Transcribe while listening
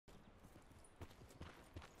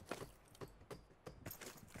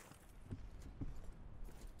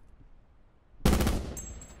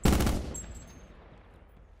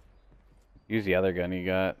Use the other gun you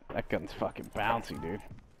got. That gun's fucking bouncy, dude.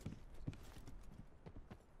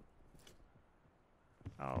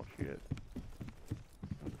 Oh shit.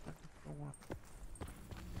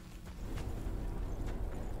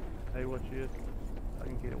 Hey, what shit? I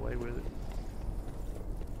can get away with it.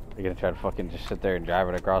 You're gonna try to fucking just sit there and drive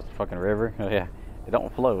it across the fucking river? Oh yeah, it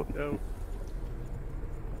don't float. Go.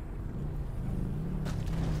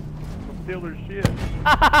 Don't steal their shit.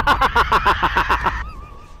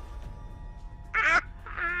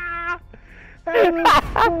 How the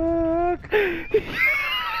fuck?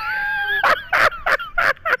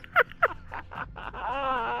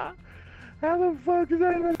 How the fuck is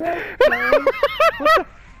that even happening?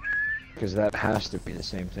 Because that has to be the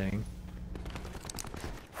same thing.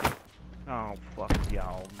 Oh fuck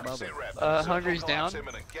y'all, mother. Hungry's down.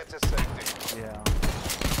 Yeah.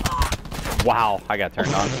 Wow, I got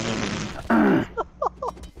turned on.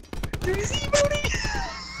 Dude, he's emoting!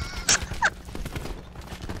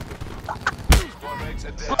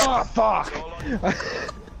 Oh fuck!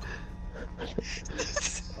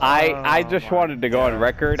 I just wanted to go on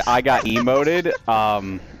record. I got emoted.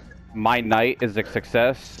 My night is a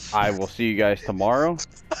success. I will see you guys tomorrow.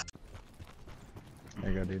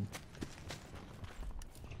 There you go, dude.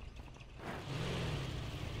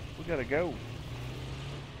 We gotta go.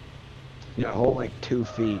 Yeah, hold like 2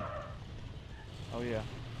 feet. Oh yeah.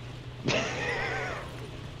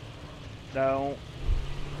 Don't.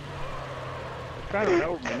 It's trying to run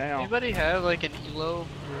over me now. Anybody have like an elo or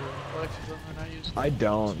flex or something I use? I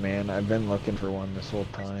don't, man. I've been looking for one this whole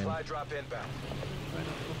time. Drop inbound. Right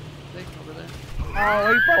up the thing over there.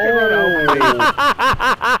 Oh, he fucking ran over me.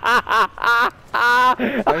 I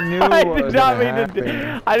knew I what did was not gonna mean happen.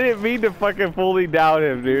 to. I didn't mean to fucking fully down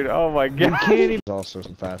him, dude. Oh my god. You can't even. There's also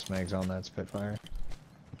some fast mags on that Spitfire.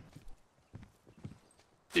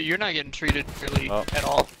 Dude, you're not getting treated really at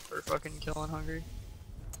all for fucking killing Hungry.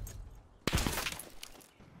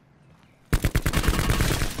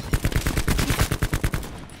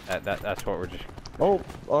 That's what we're just. Oh,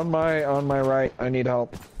 on my right. I need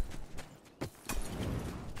help.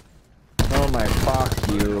 Oh my fuck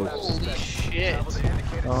you. Holy shit.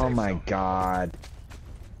 Oh my god.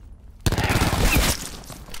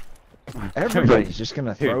 Everybody's just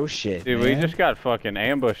gonna throw shit, Dude, man. we just got fucking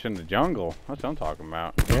ambushed in the jungle. That's what I'm talking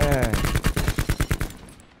about. Yeah.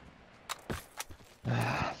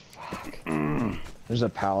 Ah, fuck. There's a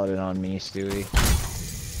paladin on me, Stewie.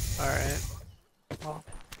 Alright.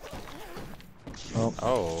 Well,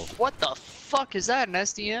 Oh. what the fuck is that, an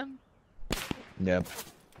SDM? Yep.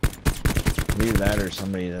 Either that or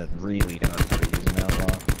somebody that really knows how to use an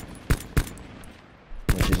outlaw.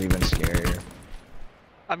 Which is even scarier.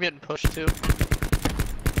 I'm getting pushed too. Yep.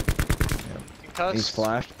 Concussed. He's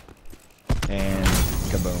flashed. And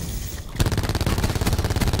kaboom.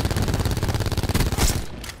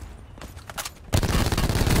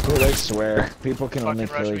 Dude, I swear, people can only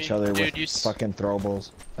Fucking rush kill me. each other Dude, with you fucking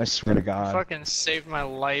throwables. I swear to God. Fucking saved my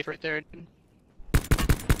life right there, dude.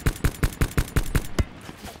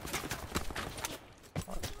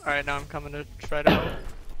 Alright, now I'm coming to try to help. Where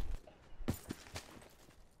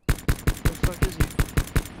the fuck is he?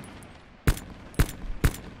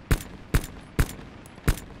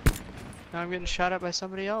 Now I'm getting shot at by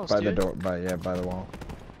somebody else, By dude. the door, by the wall.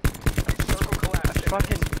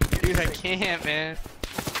 Dude, I can't, man.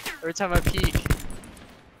 Every time I peek.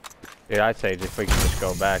 Dude, I'd say if we can just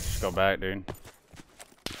go back, dude.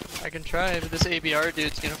 I can try, but this ABR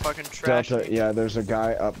dude's gonna fucking trash Delta, me. yeah, there's a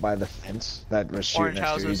guy up by the fence that was shooting Orange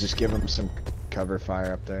us. Dude. You houses. just give him some cover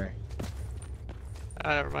fire up there.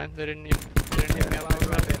 Ah, never mind. They didn't even hit me out.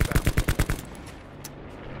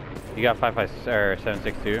 You got 5.5 or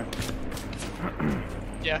 7.62.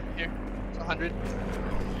 Yeah, here. It's 100.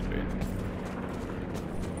 Sweet.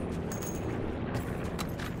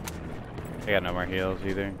 I got no more heals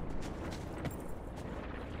either.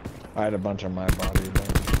 I had a bunch on my body, but...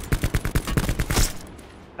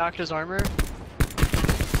 Knocked his armor.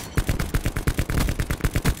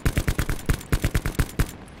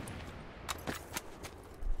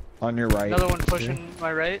 On your right. Another one pushing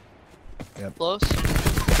my right. Yep. Close.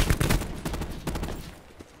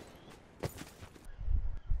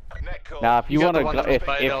 Now, if you got want the one that to, was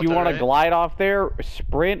by if you Delta, want to right? glide off there,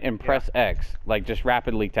 sprint and press X, like just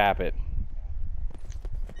rapidly tap it.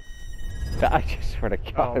 I just swear to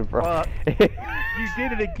God, Oh, bro. fuck. You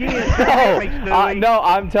did it again. No,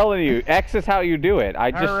 I'm telling you, X is how you do it.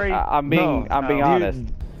 I just, Hurry. I'm being honest.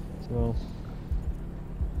 So,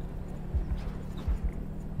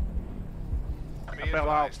 I fell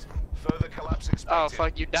out. Further collapse expected. Oh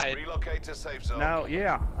fuck, you died. Relocate to safe zone. No,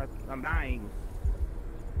 yeah, I'm dying.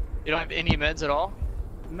 You don't have any meds at all?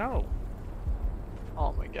 No.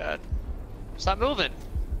 Oh my god. Stop moving.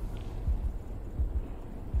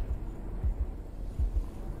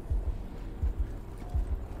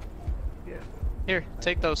 Yeah. Here,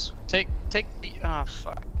 take those. Take the. Oh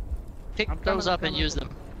fuck. Pick those up and use them.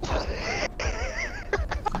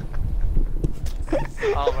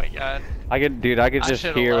 Oh my god. I could just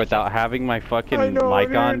hear without having my fucking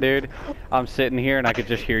mic on, dude. I'm sitting here and I could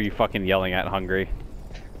just hear you fucking yelling at Hungry.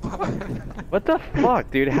 What the fuck,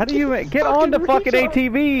 dude? How do you get on the fucking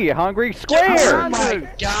ATV, Hungry? Square! Oh my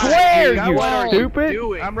god. Square, dude, you what are stupid!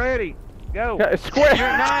 doing? I'm ready. Go. Square!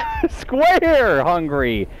 You're not. Square,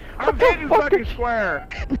 Hungry! I'm hitting fucking square.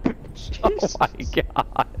 Oh my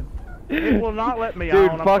god. It will not let me Dude,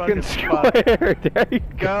 on. I'm fucking square! There you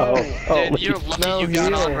go! Dude, you're lucky you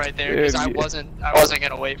got on right there, because I wasn't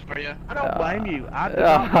gonna wait for you. I don't blame you. I do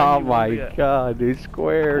not blame Oh you my one bit. god, dude,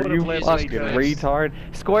 Square, you fucking retard.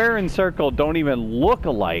 Square and Circle don't even look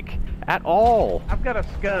alike at all. I've got a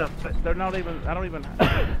scuff, but they're not even. I don't even.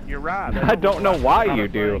 You're right. I don't know why you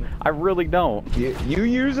do. I really don't. You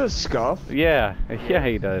use a scuff? Yeah, yeah,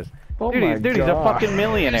 he does. Oh Dude, he's a fucking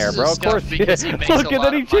millionaire, bro. Of course he is. Look, and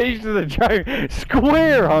then he changed to the driver.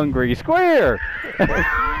 Square, Hungry, Square. Get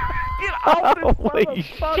off this Holy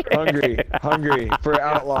shit. Hungry for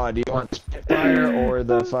Outlaw. Do you want Spitfire or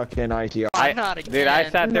the fucking ITR? Dude, I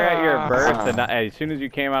sat there at your birth, and as soon as you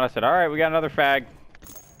came out, I said, "All right, we got another fag."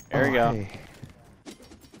 There you go.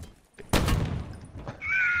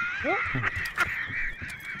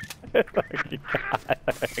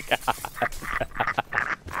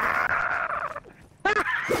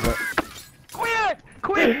 Quit!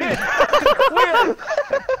 Quit!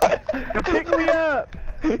 Pick me up!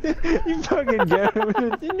 You fucking get him.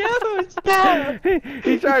 No, stop!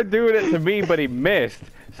 He tried doing it to me, but he missed.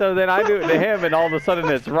 So then I do it to him, and all of a sudden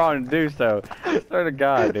it's wrong to do so. Swear to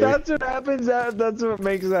God, dude. That's what happens. That's what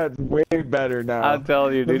makes that way better now. I'm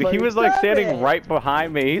telling you, dude. He was like standing right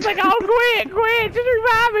behind me. He's like, "Oh, quit! Just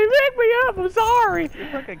revive me! Pick me up! I'm sorry." You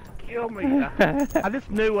fucking kill me. I just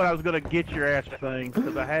knew what I was gonna get your ass thing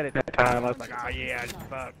because I had it that time. I was like, "Oh yeah,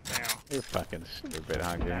 fuck now." You're fucking stupid,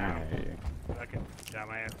 Hungry. I hate you. Fucking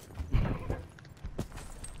dumbass.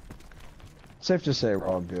 Safe to say we're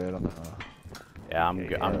all good on the. Yeah, I'm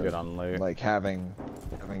good. I'm good on loot. Like having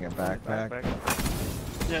a backpack.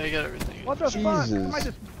 Yeah, you got everything. What the fuck? Jesus. Somebody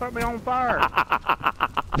just put me on fire.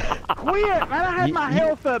 Quit, man! I had my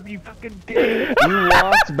health up, you fucking dick. You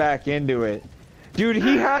walked back into it, dude.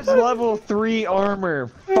 He has level 3 armor.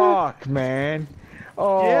 Fuck, man.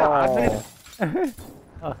 Oh. Yeah, I did.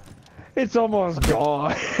 It's almost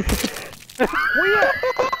gone. Quit!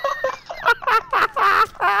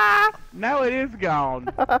 Now it is gone.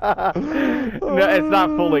 No, it's not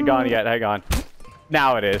fully gone yet. Hang on.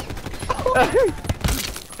 Now it is.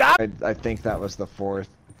 I think that was the 4th.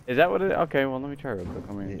 Is that what it is? Okay, well, let me try real quick.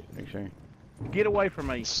 Let me make sure. Get away from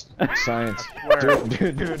me. Science. swear.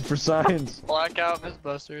 Do it for science. Blackout,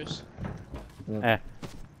 Mythbusters.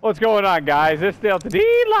 What's going on, guys? It's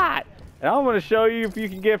DeltaElite, and I'm gonna show you if you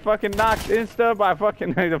can get fucking knocked insta by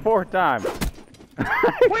fucking the 4th time.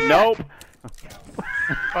 Nope.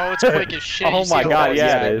 Oh, it's quick as shit. Oh my god,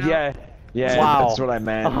 yeah, it is. Yeah, Wow. that's what I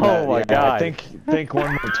meant. Oh my god. I think one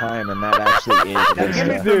more time, and that actually is. Now give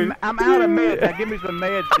me some, I'm out of meds. Now give me some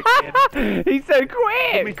meds, kid. He said,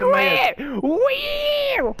 Give me quit! some Quit!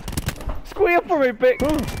 Wheel! Squeal for me, Pick.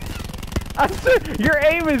 I said, your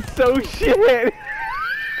aim is so shit. Quit!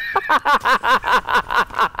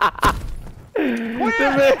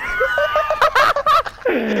 Quit!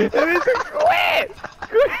 Quit!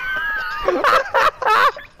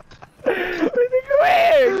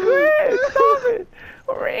 Stop it!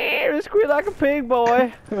 Squeal like a pig,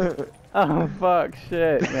 boy. Oh fuck,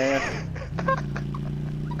 shit, man.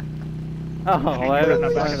 Oh, Get in the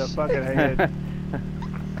back of the fucking head.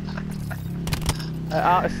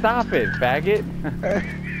 Stop it, faggot.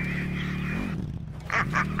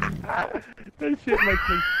 This shit makes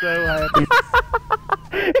me so happy.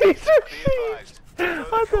 He's so Be advised. Further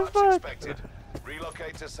What the collapse fuck? expected.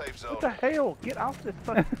 Relocate to safe zone. What the hell? Get off this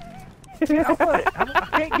fucking... Get off of it. I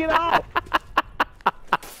can't get off.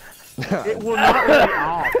 It will not let me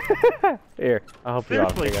off. Here, I'll help you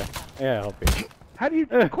Seriously. out. Yeah, I'll help you. How do you...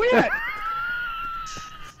 Quit! Quit!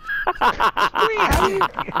 How do you...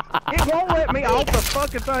 It won't let me off the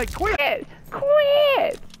fucking thing. Quit!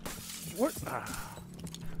 Quit! What?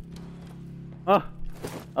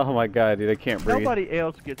 Oh my god, dude, I can't breathe. Nobody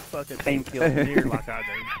else gets fucking painkillers here like I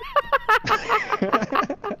do.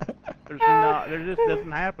 There just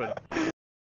doesn't happen.